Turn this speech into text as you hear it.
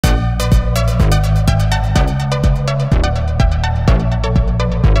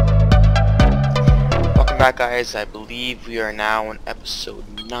back, guys. I believe we are now on episode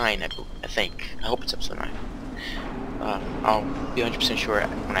 9, I think. I hope it's episode 9. I'll be 100% sure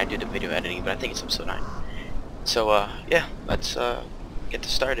when I do the video editing, but I think it's episode 9. So, yeah, let's get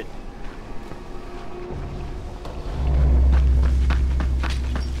this started.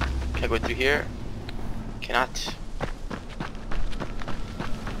 Can I go through here? Cannot.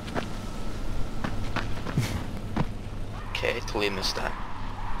 Okay, totally missed that.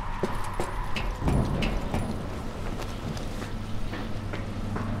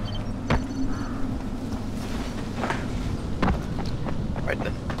 Right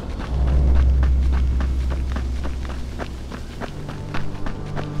then.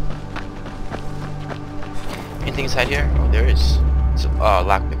 Anything inside here? Oh, there is. So,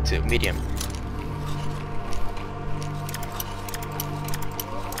 lockpick too. Medium.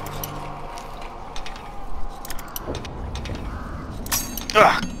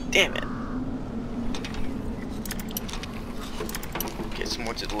 Ugh, damn it. Okay, some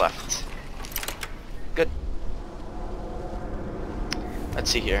more to the left. Good. Let's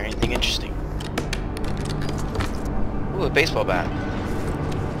see here. Anything interesting? Ooh, a baseball bat.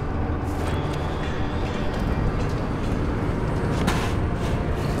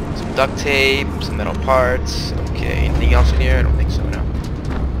 Some duct tape, some metal parts. Okay, anything else in here? I don't think so, no.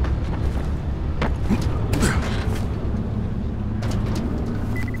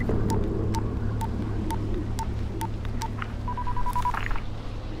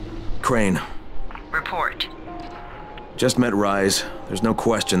 Crane. Report. Just met Rise. There's no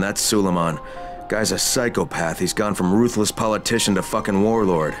question that's Suleiman. Guy's a psychopath. He's gone from ruthless politician to fucking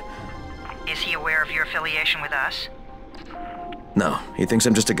warlord. Is he aware of your affiliation with us? No, he thinks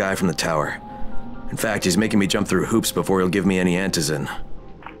I'm just a guy from the tower. In fact, he's making me jump through hoops before he'll give me any antizin.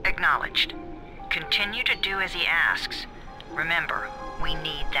 Acknowledged. Continue to do as he asks. Remember, we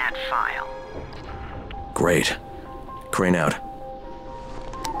need that file. Great. Crane out.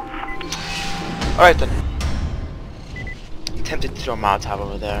 Alright then. I'm tempted to throw a Molotov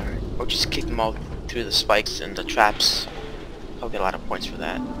over there, or just kick them all through the spikes and the traps. I'll get a lot of points for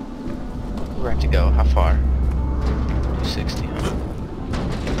that. Where do I have to go? How far? 260, huh?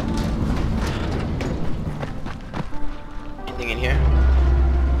 Anything in here?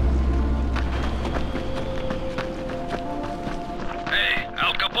 Hey,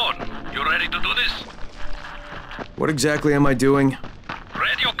 Al Capone, you ready to do this? What exactly am I doing?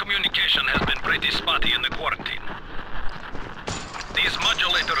 Radio communication has been pretty spotty in the quarantine. These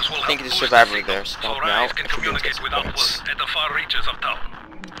modulators will Thank help you to boost Survivor the signal, there, so help me Rise out. can I should be able to communicate get with some outposts points. at the far reaches of town.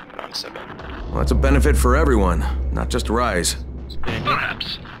 Hold on a second. Well, that's a benefit for everyone, not just Rise.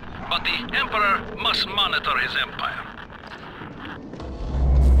 Perhaps. But the Emperor must monitor his empire.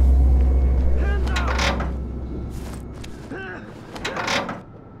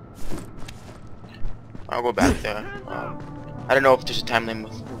 I'll go back there. I don't know if there's a time limit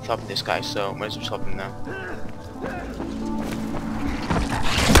with helping this guy, so might as well just help him now.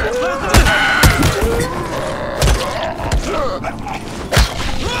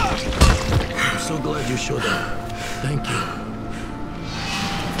 I'm so glad you showed up. Thank you.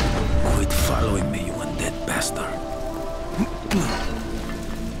 Quit following me, you undead bastard.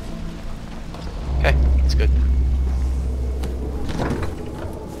 Okay, that's good.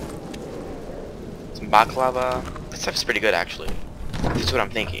 Some baklava. That stuff's pretty good, actually. That's what I'm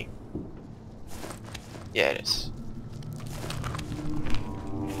thinking. Yeah, it is.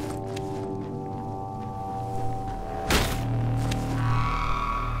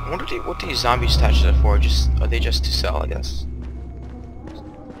 I wonder what these zombies attached to for. Are they just to sell? I guess.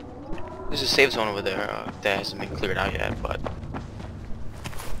 There's a save zone over there that hasn't been cleared out yet, but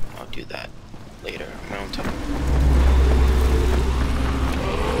I'll do that later on my own time.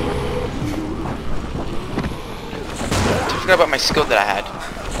 I forgot about my skill that I had.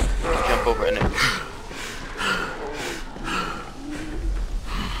 I can jump over in it.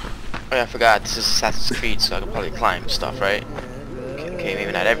 Oh yeah, I forgot. This is Assassin's Creed, so I can probably climb stuff, right? Okay,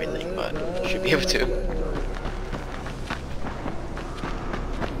 maybe not everything, but should be able to.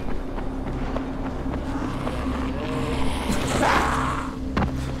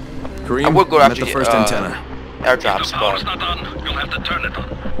 Kareem, I would go I'm after at the first antenna. airdrops, If the power's but not on, you'll have to turn it on.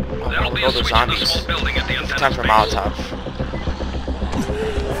 There'll be all a the switch in the zombies. small building at the antenna Time for space. Molotov.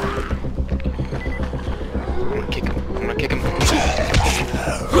 I'm gonna kick him. I'm gonna kick him.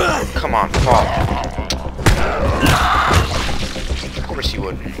 Come on, fall. Of course you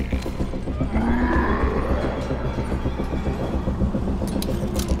would.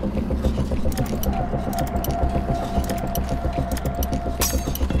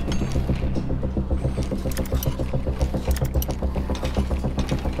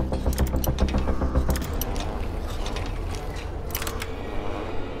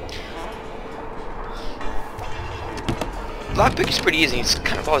 lockpick is pretty easy. It's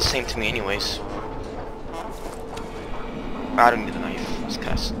kind of all the same to me anyways. I don't need the knife. It's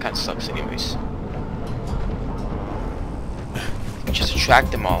kind of sucks anyways. Just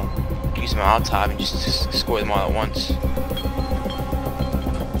attract them all. Use Molotov and just score them all at once.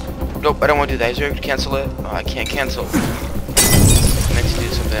 Nope, I don't want to do that. Is there a way to cancel it? Oh, I can't cancel. I meant to do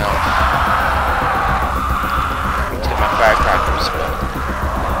something else. Let's get my firecrackers.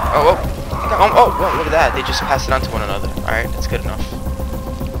 Oh, whoa, look at that. They just passed it on to one another. Alright, that's good enough.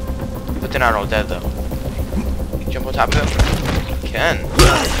 But they're not all dead, though. Can you jump on top of it? Can.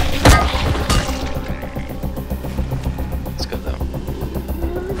 That's good, though.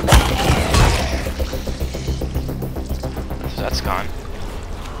 So that's gone.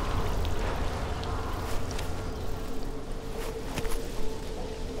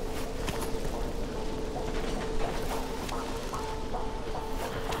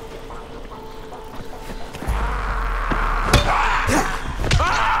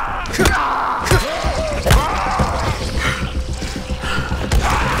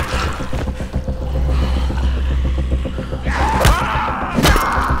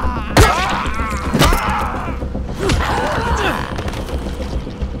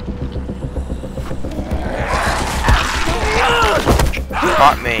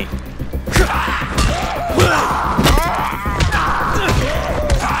 Caught me.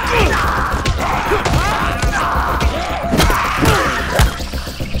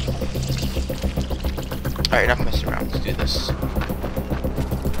 Alright, enough messing around. Let's do this.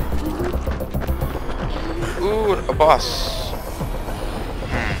 Ooh, a boss.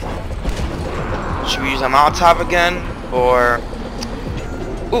 Should we use a Molotov again? Or...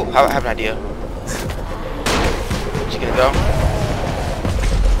 Ooh, I have an idea. Where's he gonna go?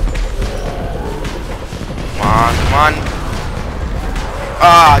 Come on.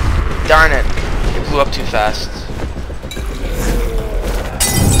 Ah, darn it. It blew up too fast.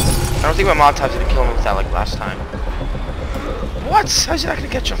 I don't think my Molotov's gonna kill him with that like last time. What? How's he not gonna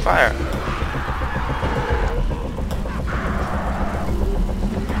catch on fire?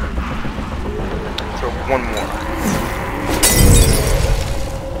 Throw one more.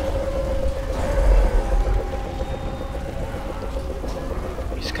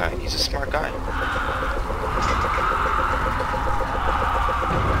 He's a smart guy.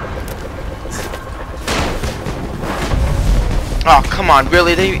 Oh, come on,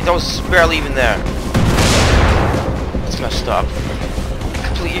 really? That was barely even there. It's messed up.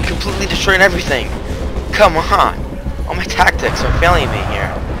 You're completely destroying everything. Come on. All my tactics are failing me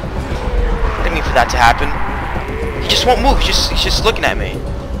here. I didn't mean for that to happen. He just won't move. He's just looking at me.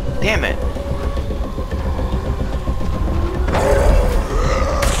 Damn it.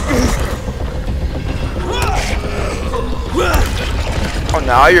 Oh,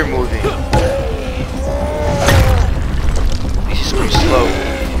 now you're moving. He's just pretty slow.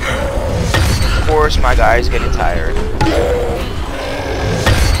 Of course, my guy's getting tired.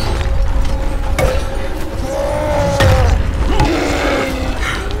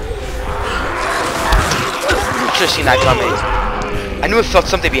 I should have seen that coming. I knew it felt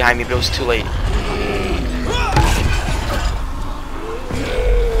something behind me, but it was too late.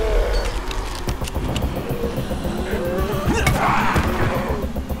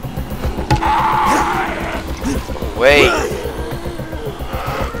 Wait.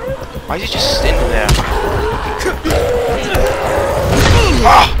 Why is he just standing there?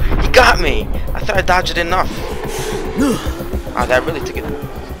 Oh, he got me. I thought I dodged it enough. Oh, that really took it.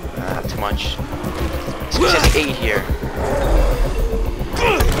 Not too much. It says 8 here.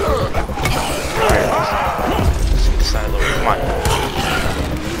 Alright, let's get this side a little bit. Come on.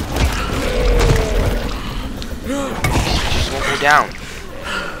 Just won't go down.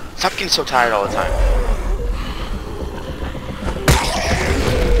 Stop getting so tired all the time.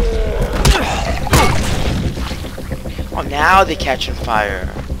 Oh, now they catch on fire.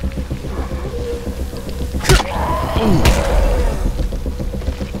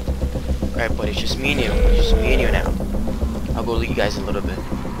 Alright, but it's just me and you. It's just me and you now. I'll go lead you guys a little bit.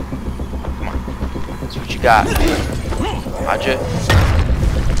 Come on. See what you got. Dodge it.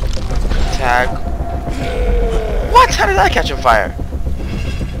 Tag. What? How did I catch on fire?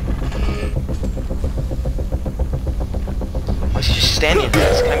 Why is he just standing there?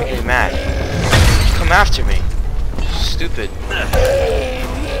 It's gonna make me mad. Just come after me. Stupid.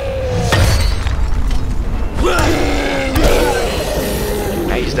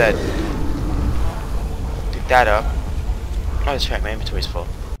 Now he's dead. Pick that up. Oh, that's right, my inventory's full.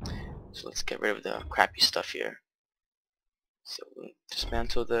 So let's get rid of the crappy stuff here. So we'll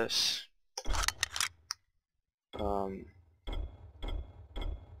dismantle this.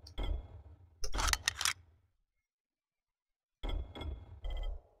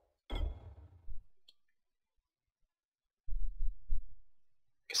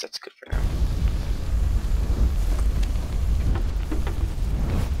 guess that's good for now.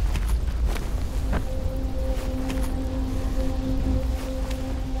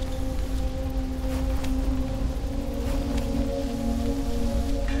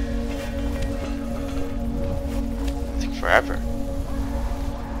 Take forever.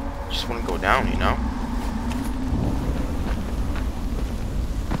 Just want to go down, you know?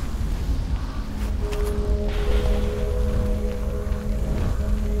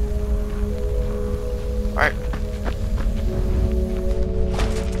 Alright.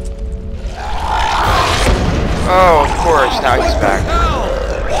 Oh, of course, now he's back.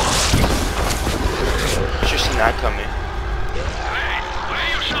 Just seen that coming. Hey, why are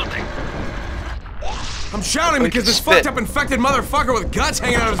you shouting? I'm shouting Oh, because he this can spit. fucked up infected motherfucker with guts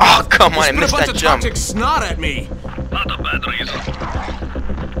hanging out of his Oh, mouth come on, I spit missed a bunch that of jump. toxic snot at me. Not a bad reason.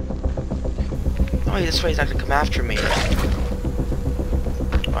 Oh, yeah, this way he's not gonna come after me.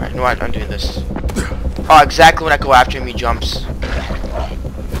 Alright, you know what? I'm doing this. Oh, exactly when I go after him, he jumps.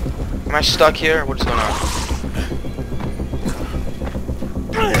 Am I stuck here? What is going on?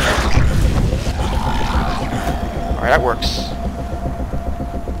 Alright, that works.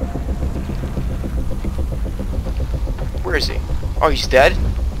 Where is he? Oh, he's dead?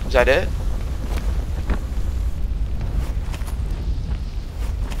 Is that it?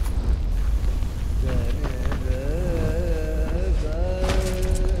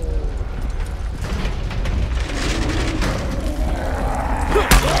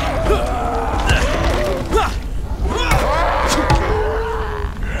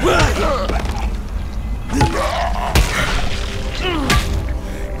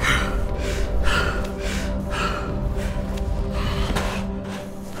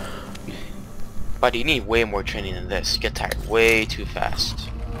 Buddy, you need way more training than this. You get tired way too fast.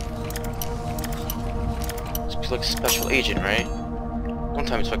 It's like a special agent, right? One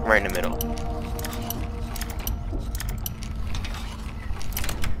time it's like right in the middle.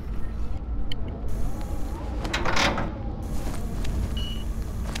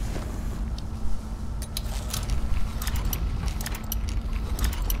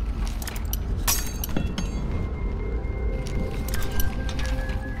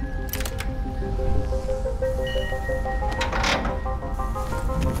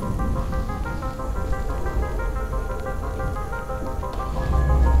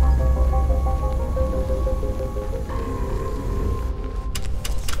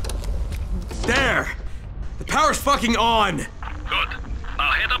 There! The power's fucking on! Good.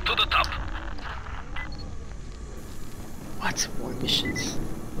 Now head up to the top. What? More missions?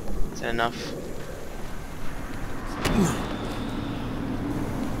 Is that enough?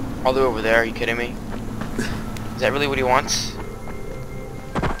 All the way over there, are you kidding me? Is that really what he wants?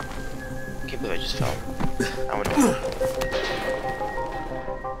 I can't believe I just fell. I went down.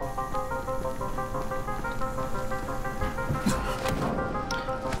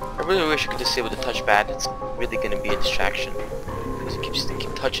 I really wish I could disable the touchpad. It's really gonna be a distraction because it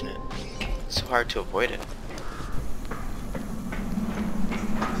keep touching it. It's so hard to avoid it.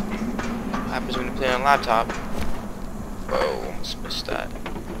 What happens when you play on a laptop? Whoa, almost missed that.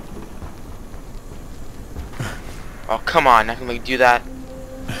 Oh, come on, I can like do that.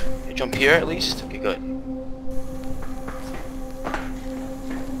 Can I jump here at least? Okay, good.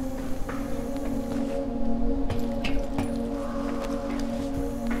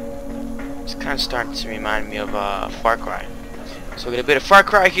 It's kind of starting to remind me of Far Cry. So we got a bit of Far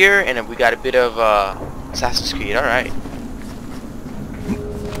Cry here, and then we got a bit of Assassin's Creed. All right.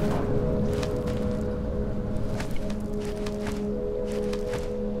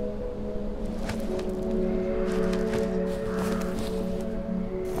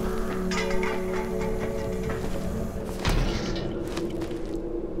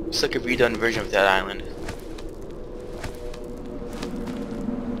 It's like a redone version of Dead Island.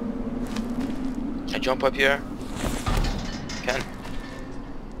 Can I jump up here? Can.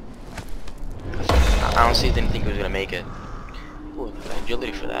 I honestly didn't think it was gonna make it. Ooh, the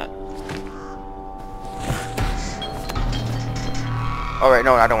agility for that. Alright,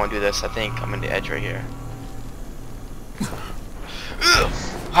 no, I don't want to do this. I think I'm on the edge right here.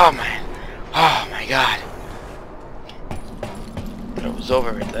 Oh man. Oh my god. It was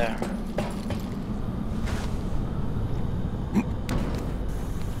over right there.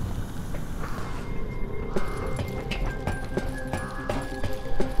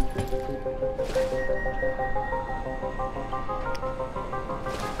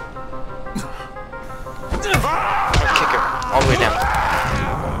 Kicker all the way down.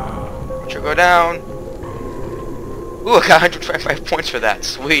 Should go down. Ooh, I got 125 points for that.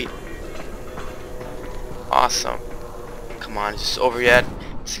 Sweet. Awesome. Come on, is this over yet?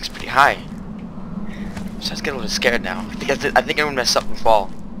 This thing's pretty high. So I was getting a little scared now. I think I'm gonna mess up and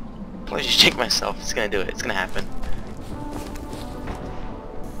fall. Probably just shake myself. It's gonna do it. It's gonna happen.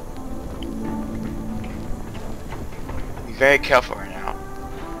 Be very careful right now.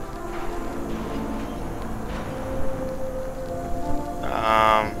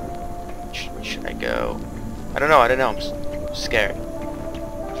 Where should I go? I don't know. I'm scared.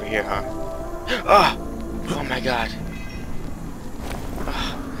 Over here, huh? Oh my god.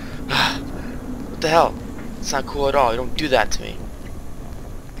 What the hell? It's not cool at all. You don't do that to me.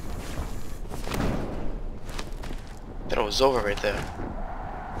 Thought it was over right there.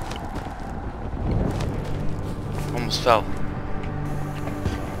 Almost fell.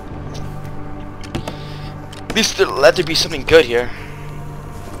 At least let there be something good here.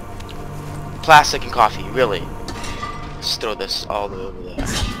 Plastic and coffee, really. Let's throw this all the way over there.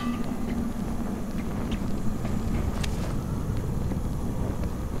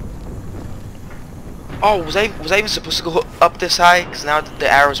 Oh, was I even supposed to go up this high? Because now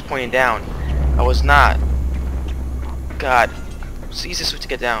the arrow's pointing down. I was not. God. It's the easiest way to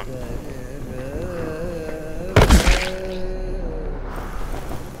get down.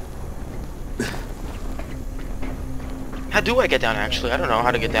 How do I get down, actually? I don't know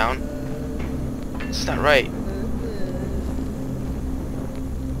how to get down. It's not right.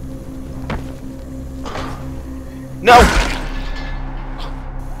 No!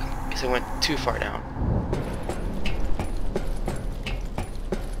 Guess I went too far down.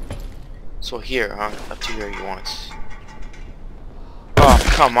 So here, huh? Up to where you want. Oh,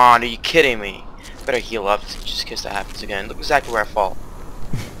 come on. Are you kidding me? Better heal up just in case that happens again. Look exactly where I fall.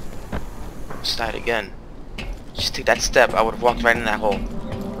 Just died again. Just take that step. I would have walked right in that hole.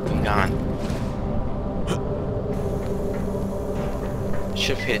 Been gone.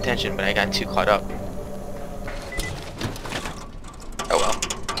 Should have paid attention, but I got too caught up. Oh well.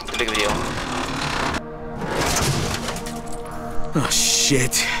 It's a big deal. Oh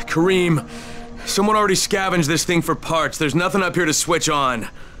shit. Kareem, someone already scavenged this thing for parts. There's nothing up here to switch on.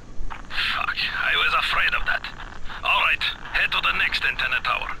 Fuck, I was afraid of that. Alright, head to the next antenna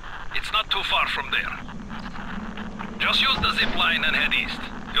tower. It's not too far from there. Just use the zip line and head east.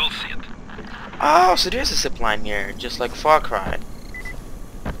 You'll see it. Oh, so there's a zip line here, just like Far Cry.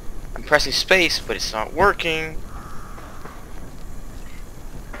 I'm pressing space, but it's not working.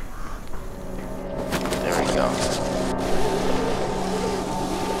 There we go.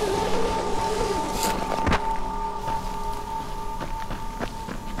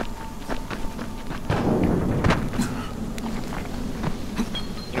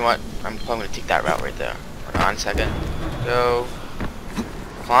 You know what? I'm probably gonna take that route right there. Hold on a second. Go.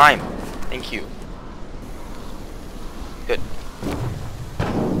 Climb. Thank you. Good.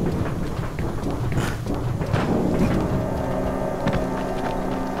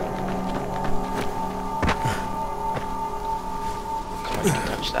 Come on, you can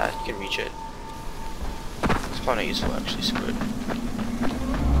touch that. You can reach it. It's probably not useful actually. Screw it.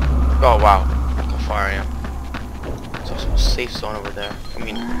 Oh wow. Look how far I am. There's also a safe zone over there. I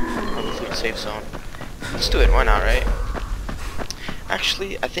mean, a safe zone. Let's do it. Why not, right?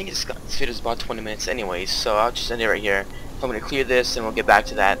 Actually, I think this video's about 20 minutes anyways, so I'll just end it right here. I'm going to clear this and we'll get back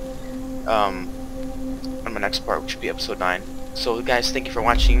to that on my next part, which will be episode 9. So guys, thank you for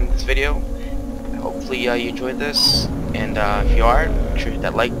watching this video. Hopefully you enjoyed this, and if you are, make sure to hit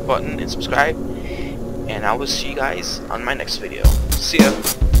that like button and subscribe, and I will see you guys on my next video. See ya!